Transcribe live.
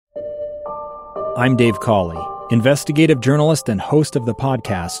I'm Dave Cawley, investigative journalist and host of the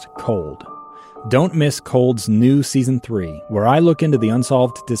podcast Cold. Don't miss Cold's new Season 3, where I look into the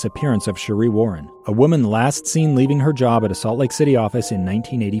unsolved disappearance of Sheree Warren, a woman last seen leaving her job at a Salt Lake City office in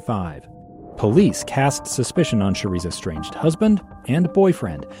 1985. Police cast suspicion on Sheree's estranged husband and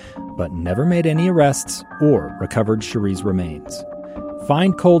boyfriend, but never made any arrests or recovered Sheree's remains.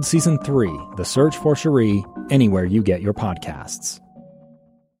 Find Cold Season 3, The Search for Sheree, anywhere you get your podcasts.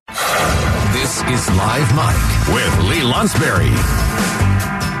 This is Live Mike with Lee Lonsberry.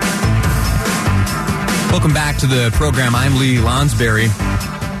 Welcome back to the program. I'm Lee Lonsberry.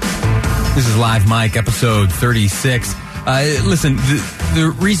 This is Live Mike, episode 36. Listen,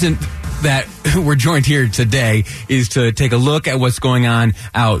 the reason that we're joined here today is to take a look at what's going on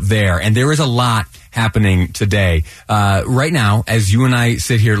out there. And there is a lot happening today. Right now, as you and I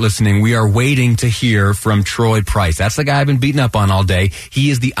sit here listening, we are waiting to hear from Troy Price. That's the guy I've been beating up on all day. He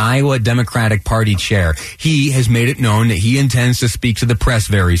is the Iowa Democratic Party chair. He has made it known that he intends to speak to the press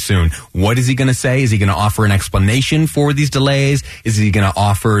very soon. What is he going to say? Is he going to offer an explanation for these delays? Is he going to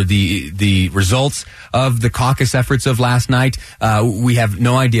offer the results of the caucus efforts of last night? We have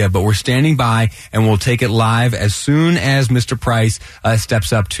no idea, but we're standing by and we'll take it live as soon as Mr. Price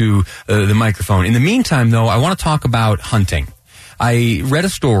steps up to the microphone. In the meantime, though, I want to talk about hunting. I read a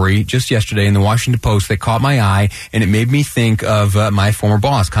story just yesterday in the Washington Post that caught my eye, and it made me think of my former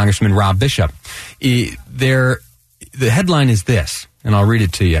boss, Congressman Rob Bishop. The headline is this, and I'll read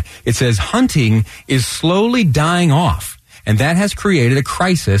it to you. It says, "Hunting is slowly dying off, and that has created a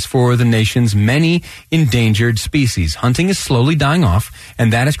crisis for the nation's many endangered species." Hunting is slowly dying off,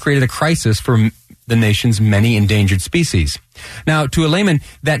 and that has created a crisis for the nation's many endangered species. Now, to a layman,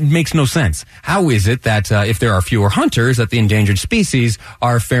 that makes no sense. How is it that if there are fewer hunters, that the endangered species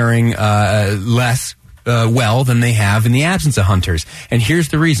are faring less well than they have in the absence of hunters? And here's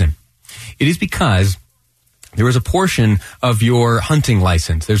the reason. It is because there is a portion of your hunting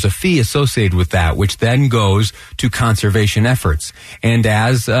license. There's a fee associated with that, which then goes to conservation efforts. And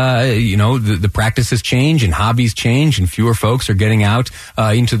as, the practices change and hobbies change and fewer folks are getting out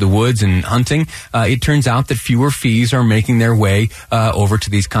into the woods and hunting, it turns out that fewer fees are making their way over to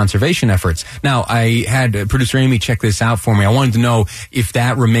these conservation efforts. Now, I had producer Amy check this out for me. I wanted to know if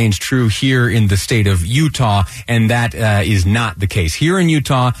that remains true here in the state of Utah, and that is not the case. Here in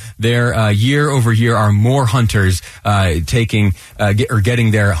Utah, there year over year are more hunters getting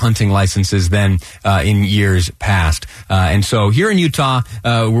their hunting licenses than in years past. And so here in Utah,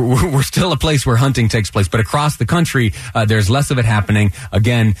 we're still a place where hunting takes place, but across the country, there's less of it happening,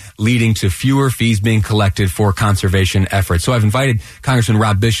 again, leading to fewer fees being collected for conservation efforts. So I've invited Congressman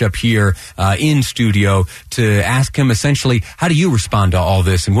Rob Bishop here in studio to ask him essentially, how do you respond to all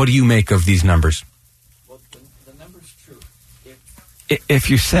this, and what do you make of these numbers? Well, the number's true.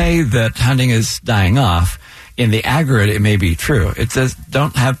 If you say that hunting is dying off, in the aggregate, it may be true. It says,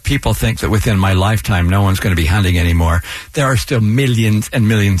 don't have people think that within my lifetime no one's going to be hunting anymore. There are still millions and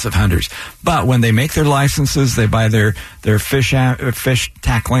millions of hunters. But when they make their licenses, they buy their fish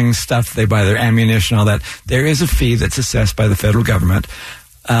tackling stuff, they buy their ammunition, all that, there is a fee that's assessed by the federal government.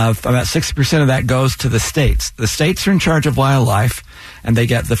 About 60% of that goes to the states. The states are in charge of wildlife, and they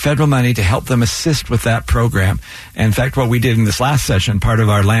get the federal money to help them assist with that program. And in fact, what we did in this last session, part of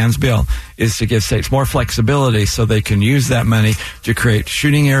our lands bill, is to give states more flexibility so they can use that money to create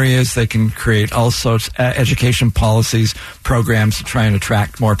shooting areas. They can create all sorts of education policies, programs to try and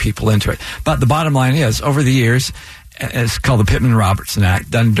attract more people into it. But the bottom line is, over the years, it's called the Pittman-Robertson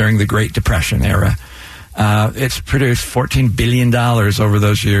Act, done during the Great Depression era. It's produced $14 billion over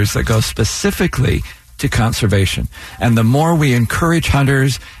those years that goes specifically to conservation. And the more we encourage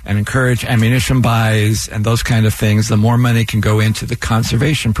hunters and encourage ammunition buys and those kind of things, the more money can go into the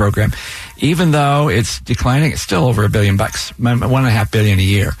conservation program. Even though it's declining, it's still over $1 billion, $1.5 billion a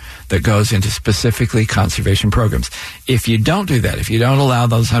year that goes into specifically conservation programs. If you don't do that, if you don't allow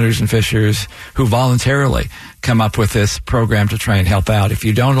those hunters and fishers who voluntarily come up with this program to try and help out, if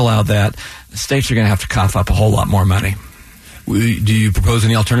you don't allow that, the states are going to have to cough up a whole lot more money. Do you propose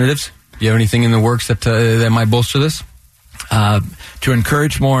any alternatives? Do you have anything in the works that might bolster this? To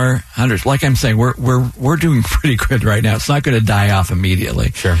encourage more hunters, like I'm saying, we're doing pretty good right now. It's not going to die off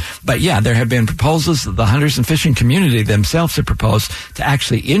immediately. Sure. But yeah, there have been proposals that the hunters and fishing community themselves have proposed to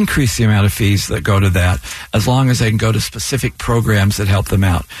actually increase the amount of fees that go to that, as long as they can go to specific programs that help them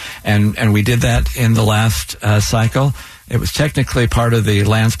out. And we did that in the last cycle. It was technically part of the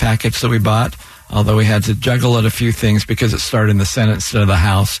lands package that we bought. although we had to juggle at a few things because it started in the Senate instead of the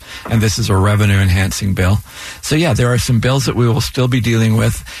House, and this is a revenue-enhancing bill. So, yeah, there are some bills that we will still be dealing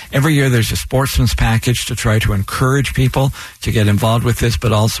with. Every year there's a sportsman's package to try to encourage people to get involved with this,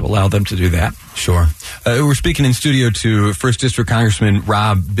 but also allow them to do that. Sure. We're speaking in studio to 1st District Congressman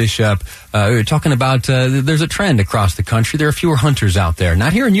Rob Bishop. We're talking about there's a trend across the country. There are fewer hunters out there.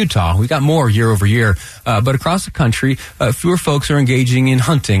 Not here in Utah. We got more year over year. But across the country, fewer folks are engaging in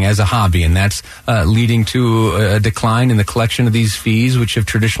hunting as a hobby, and that's leading to a decline in the collection of these fees, which have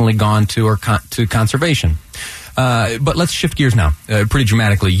traditionally gone to conservation. But let's shift gears now, pretty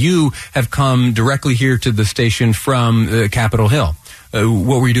dramatically. You have come directly here to the station from Capitol Hill.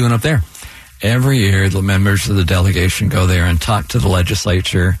 What were you doing up there? Every year, the members of the delegation go there and talk to the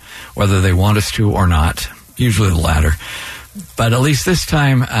legislature, whether they want us to or not, usually the latter. But at least this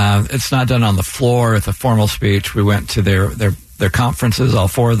time, it's not done on the floor with a formal speech. We went to their conferences, all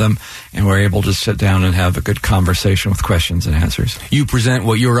 4 of them, and we're able to sit down and have a good conversation with questions and answers. You present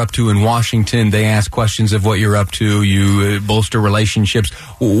what you're up to in Washington. They ask questions of what you're up to. You bolster relationships.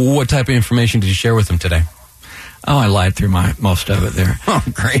 What type of information did you share with them today? Oh, I lied through most of it there. Oh,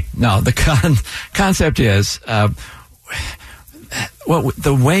 great. No, the concept is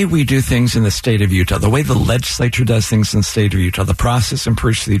the way we do things in the state of Utah, the way the legislature does things in the state of Utah, the process and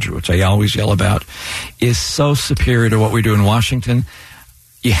procedure, which I always yell about, is so superior to what we do in Washington.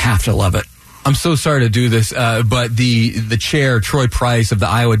 You have to love it. I'm so sorry to do this, but the chair, Troy Price of the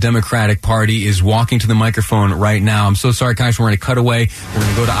Iowa Democratic Party, is walking to the microphone right now. I'm so sorry, Congressman. We're going to cut away. We're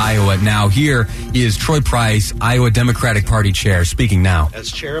going to go to Iowa now. Here is Troy Price, Iowa Democratic Party chair, speaking now.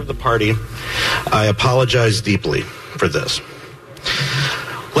 As chair of the party, I apologize deeply for this.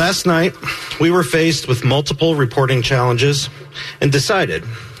 Last night, we were faced with multiple reporting challenges and decided,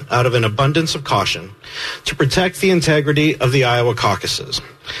 out of an abundance of caution, to protect the integrity of the Iowa caucuses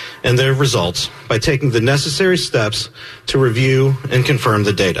and their results by taking the necessary steps to review and confirm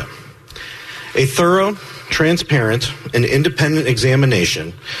the data. A thorough, transparent, and independent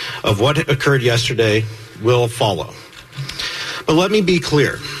examination of what occurred yesterday will follow. But let me be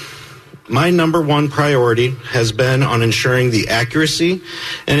clear. My number one priority has been on ensuring the accuracy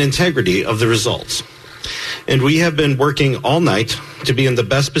and integrity of the results. And we have been working all night to be in the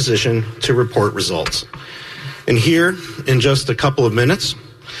best position to report results. And here, in just a couple of minutes,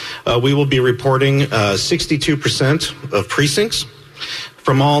 we will be reporting 62% of precincts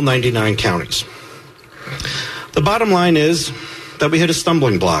from all 99 counties. The bottom line is that we hit a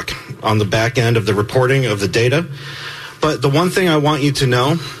stumbling block on the back end of the reporting of the data. But the one thing I want you to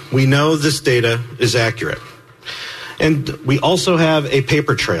know, we know this data is accurate. And we also have a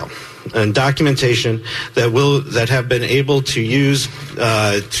paper trail and documentation that have been able to use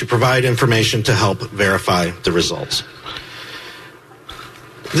to provide information to help verify the results.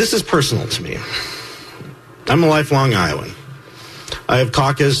 This is personal to me. I'm a lifelong Iowan. I have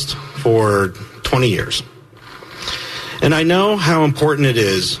caucused for 20 years. And I know how important it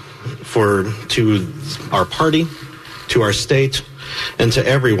is to our party, to our state, and to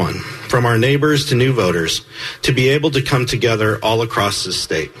everyone, from our neighbors to new voters, to be able to come together all across this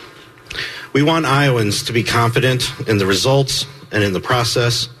state. We want Iowans to be confident in the results and in the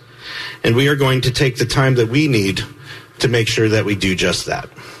process, and we are going to take the time that we need to make sure that we do just that.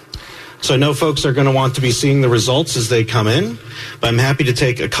 So I know folks are going to want to be seeing the results as they come in, but I'm happy to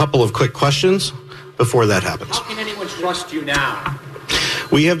take a couple of quick questions before that happens. How can anyone trust you now?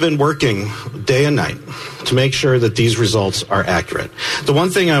 We have been working day and night to make sure that these results are accurate. The one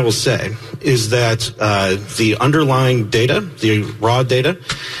thing I will say is that the underlying data, the raw data,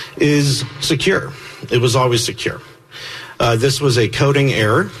 is secure. It was always secure. This was a coding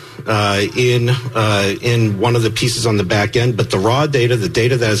error in one of the pieces on the back end, but the raw data, the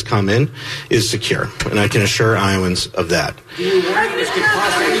data that has come in, is secure, and I can assure Iowans of that. Do you worry this could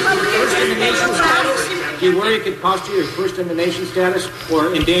cost you your first in the nation status? Do you worry it could cost you your first in the nation status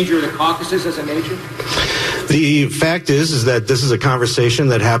or endanger the caucuses as a nation? The fact is that this is a conversation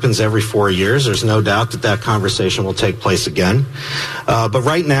that happens every 4 years. There's no doubt that conversation will take place again. But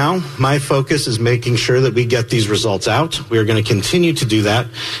right now, my focus is making sure that we get these results out. We are going to continue to do that,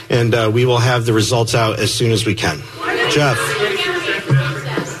 and we will have the results out as soon as we can. Jeff.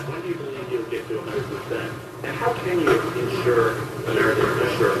 When do you believe you'll get to 100%? And how can you assure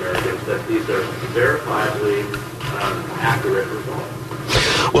Americans that these are verifiably accurate results?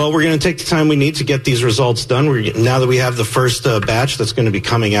 Well, we're going to take the time we need to get these results done. Now that we have the first batch that's going to be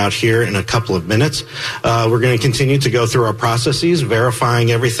coming out here in a couple of minutes, we're going to continue to go through our processes,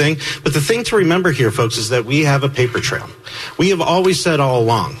 verifying everything. But the thing to remember here, folks, is that we have a paper trail. We have always said all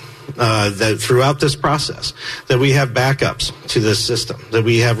along that throughout this process, that we have backups to this system, that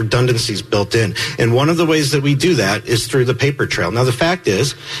we have redundancies built in. And one of the ways that we do that is through the paper trail. Now, the fact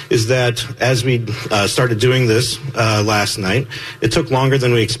is that as we started doing this last night, it took longer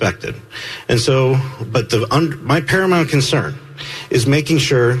than we expected. And so, but my paramount concern is making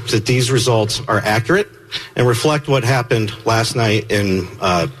sure that these results are accurate and reflect what happened last night in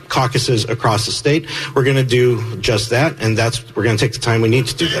caucuses across the state. We're going to do just that, and we're going to take the time we need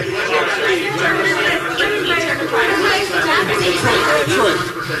to do that.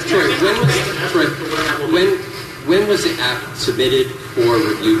 When was the app submitted for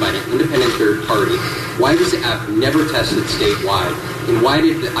review by an independent third party? Why was the app never tested statewide? And why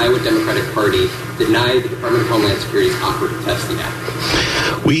did the Iowa Democratic Party deny the Department of Homeland Security's offer to test the app?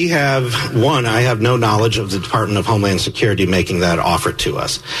 I have no knowledge of the Department of Homeland Security making that offer to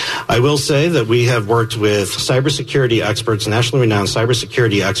us. I will say that we have worked with cybersecurity experts, nationally renowned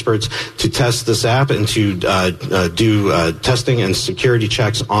cybersecurity experts, to test this app and to do testing and security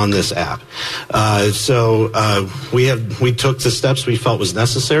checks on this app. We took the steps we felt was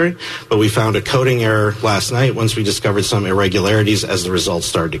necessary, but we found a coding error last night once we discovered some irregularities as the results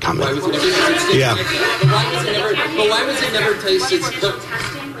started to come in. Why was it never tested?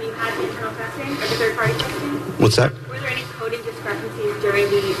 Testing when you had the internal testing or the third-party testing? What's that? Were there any coding discrepancies during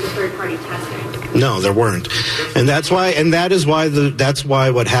the third-party testing? No, there weren't, and that's why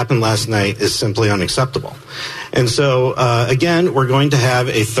what happened last night is simply unacceptable. And so, again, we're going to have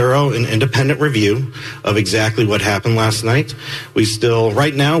a thorough and independent review of exactly what happened last night.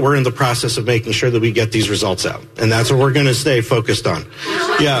 Right now, we're in the process of making sure that we get these results out, and that's what we're going to stay focused on.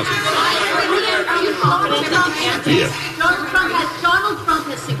 Yeah. Donald Trump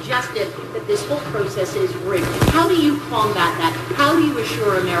has suggested that this whole process is rigged. How do you combat that? How do you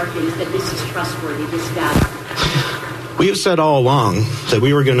assure Americans that this is trustworthy, this data? We have said all along that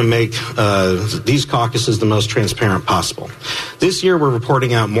we were going to make these caucuses the most transparent possible. This year, we're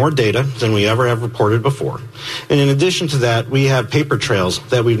reporting out more data than we ever have reported before. And in addition to that, we have paper trails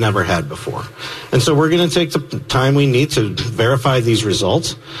that we've never had before. And so we're going to take the time we need to verify these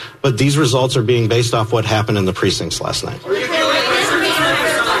results, but these results are being based off what happened in the precincts last night. Are you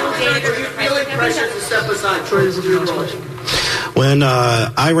feeling pressure to step aside? When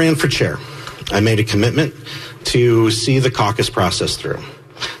I ran for chair, I made a commitment to see the caucus process through.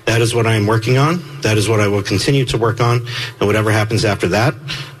 That is what I am working on. That is what I will continue to work on. And whatever happens after that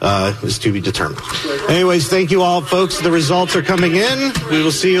is to be determined. Anyways, thank you all, folks. The results are coming in. We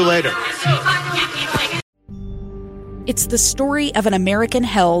will see you later. It's the story of an American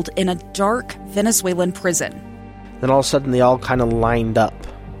held in a dark Venezuelan prison. Then all of a sudden, they all kind of lined up.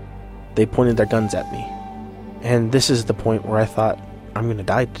 They pointed their guns at me. And this is the point where I thought, I'm going to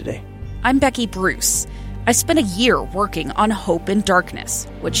die today. I'm Becky Bruce. I spent a year working on Hope in Darkness,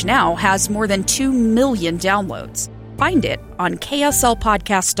 which now has more than 2 million downloads. Find it on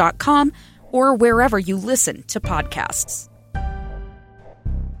kslpodcast.com or wherever you listen to podcasts.